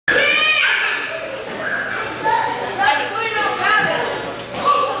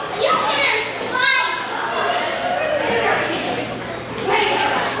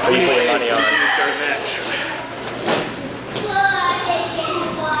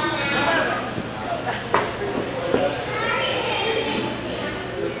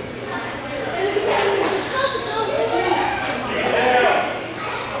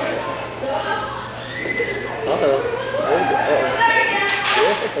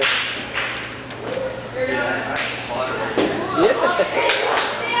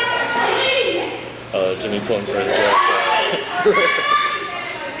Jimmy pulling for the joke.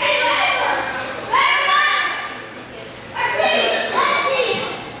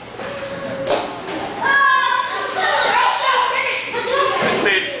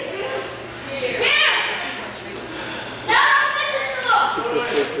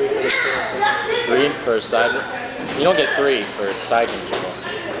 Three for side. You don't get 3 for side control.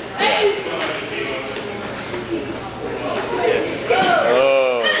 Yeah. Oh.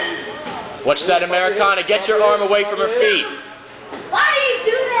 Watch that Americana. Get your arm away from her feet. Why do you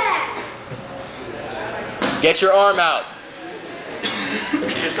do that? Get your arm out.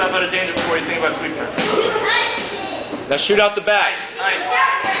 Get yourself out of danger before you think about sweeping her. Now shoot out the back. Nice.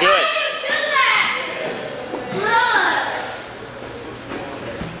 Good.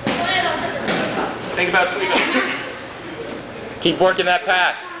 Think about sweeping. Keep working that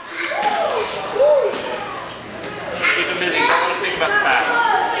pass. Keep them busy. Don't want to think about the pass.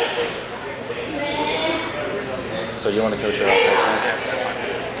 So you want to coach her out there?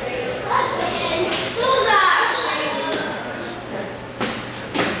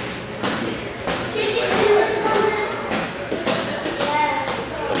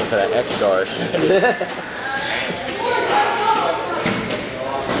 Looking for that X guard.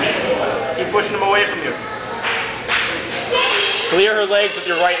 Keep pushing them away from you. Clear her legs with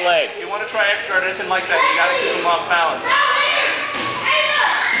your right leg. If you want to try X guard or anything like that, you got to keep them off balance.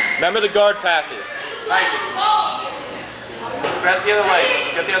 Remember the guard passes. Nice. Grab the other leg.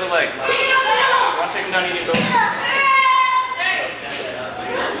 Get the other leg. You want to take him down, you need to go.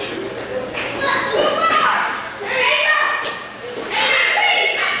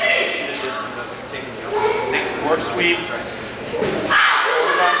 Make some work sweeps.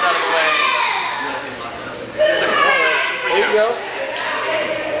 Arms out of the way. There you go.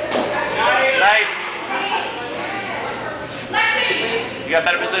 Nice. You got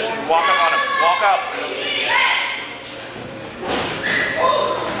better position. Walk up on him. Walk up.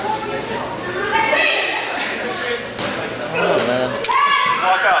 Oh man.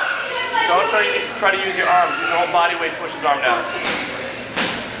 Walk up. Don't try to use your arms. Use your whole body weight to push his arm down.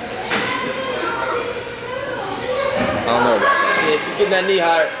 I don't know about that. Yeah, if you get that knee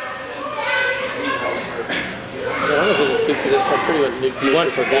higher. I don't know if it's a sweep because it's pretty much new. He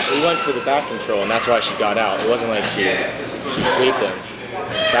went for the back control, and that's why she got out. It wasn't like she sweeped him.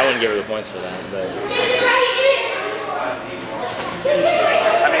 That wouldn't give her the points for that. But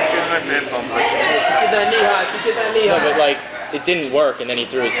I mean, she was going for hip bump. Get that knee high. Get that knee high. no, but like it didn't work, and then he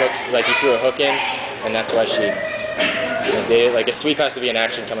threw his hook. Like he threw a hook in, and that's why she did it. Like a sweep has to be an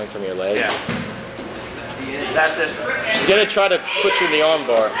action coming from your leg. Yeah. That's it. She's gonna try to put you in the arm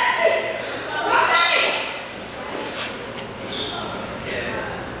bar.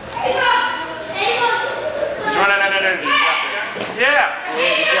 He's running out of energy. Yeah.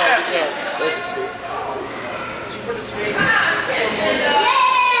 Good job. There's a sweep.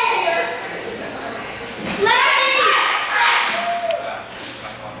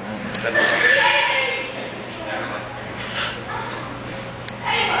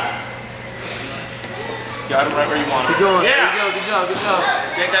 Got him right where you want him. Keep going. Yeah. There you go. Good job.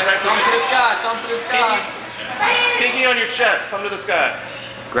 Take that right Thumb to the sky. Thumb to the sky. Pinky on your chest. Thumb to the sky.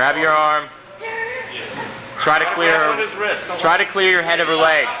 Grab your arm. Try to clear Grab on her. his wrist. Don't Try to clear your head of her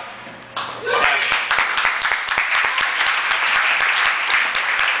legs.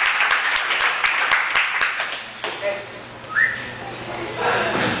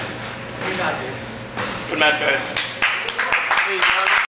 Good match, guys.